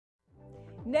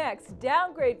Next,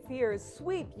 downgrade fears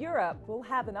sweep Europe. We'll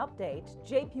have an update.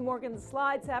 JP Morgan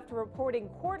slides after reporting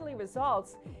quarterly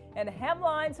results, and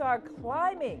hemlines are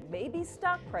climbing. Maybe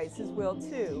stock prices will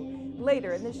too.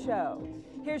 Later in the show.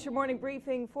 Here's your morning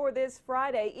briefing for this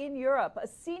Friday. In Europe, a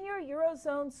senior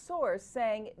Eurozone source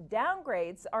saying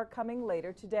downgrades are coming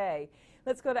later today.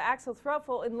 Let's go to Axel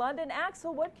Thruffel in London.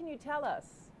 Axel, what can you tell us?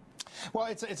 Well,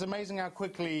 it's amazing how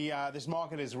quickly this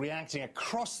market is reacting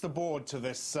across the board to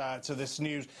this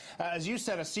news. As you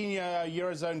said, a senior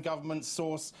Eurozone government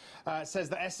source says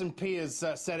that S&P has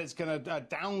said it's going to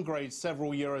downgrade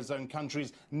several Eurozone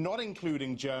countries, not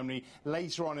including Germany,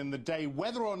 later on in the day.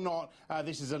 Whether or not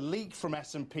this is a leak from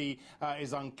S&P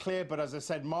is unclear, but as I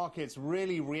said, markets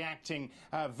really reacting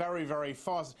very, very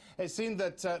fast. It seemed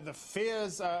that the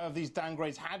fears of these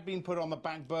downgrades had been put on the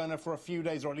back burner for a few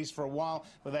days, or at least for a while,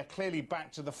 but they're clearly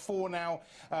back to the fore now.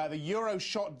 The euro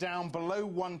shot down below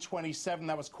 127.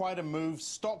 That was quite a move.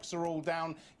 Stocks are all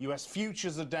down. U.S.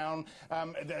 futures are down.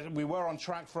 We were on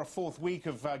track for a fourth week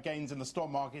of gains in the stock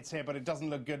markets here, but it doesn't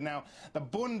look good now. The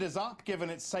Bund is up, given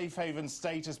its safe haven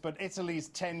status, but Italy's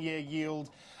 10-year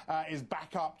yield is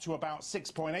back up to about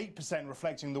 6.8%,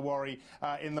 reflecting the worry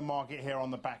in the market here on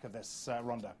the back of this,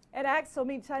 Rhonda. And Axel,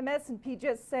 meantime, S&P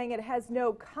just saying it has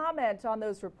no comment on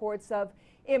those reports of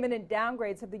imminent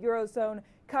downgrades of the Eurozone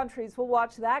countries. We'll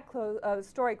watch that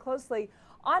story closely.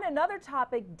 On another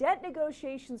topic, debt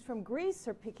negotiations from Greece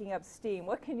are picking up steam.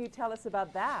 What can you tell us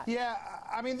about that? Yeah,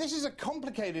 I mean, this is a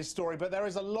complicated story, but there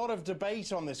is a lot of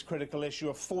debate on this critical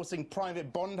issue of forcing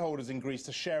private bondholders in Greece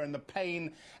to share in the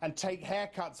pain and take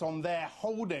haircuts on their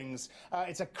holdings.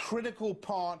 It's a critical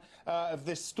part of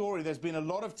this story. There's been a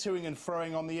lot of toing and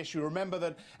froing on the issue. Remember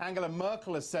that Angela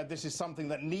Merkel has said this is something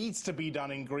that needs to be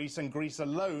done in Greece and Greece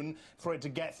alone for it to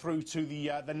get through to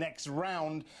the next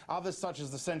round. Others, such as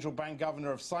the central bank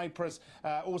governor of Cyprus,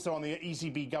 also on the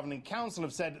ECB Governing Council,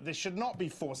 have said this should not be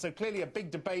forced. So clearly a big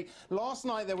debate. Last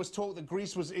night there was talk that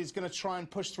Greece is going to try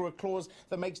and push through a clause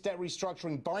that makes debt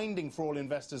restructuring binding for all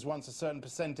investors once a certain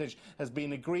percentage has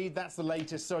been agreed. That's the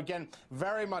latest. So again,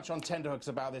 very much on tenterhooks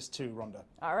about this too, Rhonda.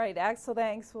 All right, Axel,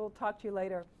 thanks. We'll talk to you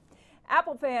later.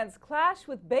 Apple fans clash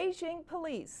with Beijing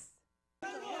police.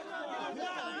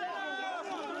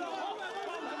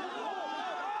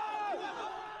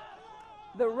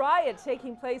 The riot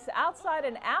taking place outside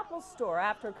an Apple store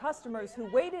after customers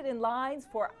who waited in lines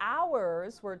for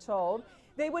hours were told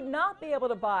they would not be able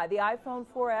to buy the iPhone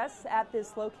 4S at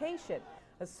this location.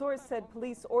 A source said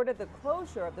police ordered the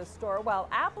closure of the store, while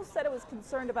Apple said it was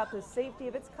concerned about the safety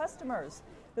of its customers.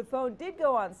 The phone did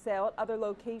go on sale at other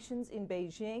locations in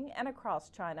Beijing and across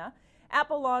China.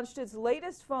 Apple launched its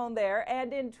latest phone there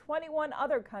and in 21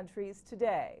 other countries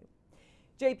today.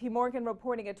 JP Morgan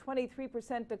reporting a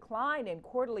 23% decline in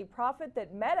quarterly profit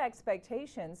that met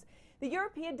expectations. The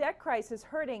European debt crisis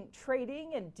hurting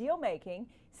trading and deal making.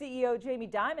 CEO Jamie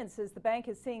Dimon says the bank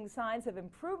is seeing signs of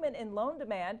improvement in loan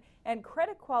demand and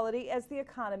credit quality as the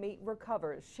economy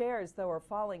recovers. Shares, though, are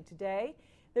falling today.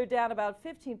 They're down about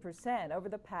 15% over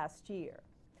the past year.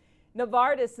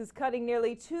 Novartis is cutting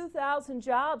nearly 2,000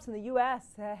 jobs in the U.S.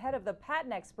 ahead of the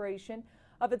patent expiration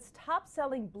of its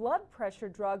top-selling blood pressure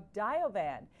drug,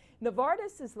 Diovan.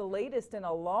 Novartis is the latest in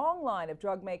a long line of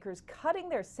drug makers cutting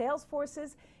their sales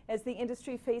forces as the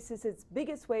industry faces its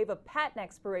biggest wave of patent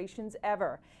expirations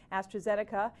ever.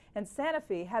 AstraZeneca and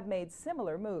Sanofi have made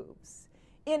similar moves.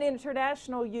 In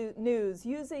international news,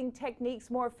 using techniques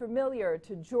more familiar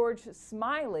to George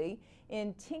Smiley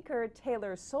in Tinker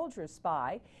Tailor Soldier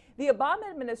Spy, the Obama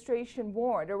administration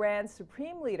warned Iran's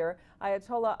supreme leader,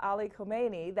 Ayatollah Ali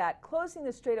Khamenei, that closing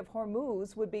the Strait of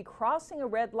Hormuz would be crossing a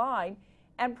red line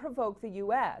and provoke the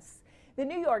U.S. The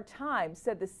New York Times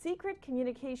said the secret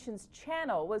communications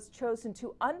channel was chosen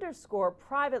to underscore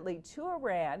privately to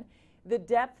Iran the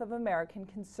depth of American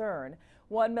concern.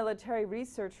 One military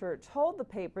researcher told the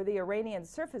paper the Iranian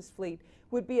surface fleet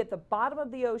would be at the bottom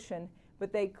of the ocean,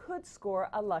 but they could score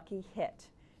a lucky hit.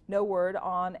 No word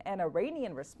on an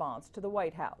Iranian response to the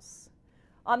White House.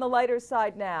 On the lighter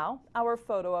side now, our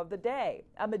photo of the day.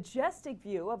 A majestic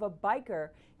view of a biker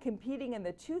competing in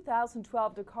the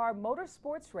 2012 Dakar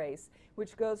Motorsports race,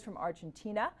 which goes from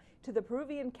Argentina to the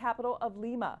Peruvian capital of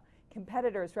Lima.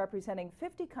 Competitors representing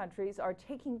 50 countries are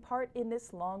taking part in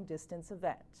this long-distance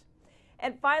event.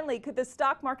 And finally, could the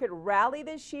stock market rally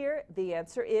this year? The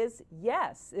answer is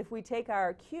yes, if we take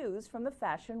our cues from the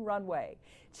fashion runway.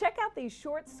 Check out these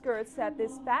short skirts at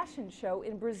this fashion show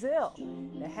in Brazil.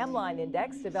 The hemline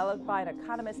index, developed by an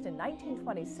economist in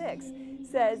 1926,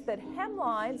 says that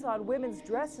hemlines on women's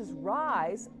dresses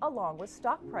rise along with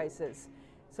stock prices.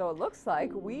 So it looks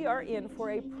like we are in for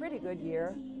a pretty good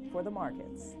year for the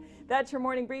markets. That's your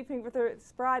morning briefing for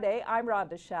this Friday. I'm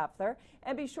Rhonda Schaffler.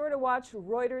 And be sure to watch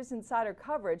Reuters Insider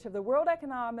coverage of the World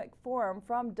Economic Forum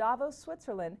from Davos,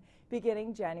 Switzerland,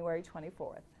 beginning January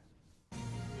 24th.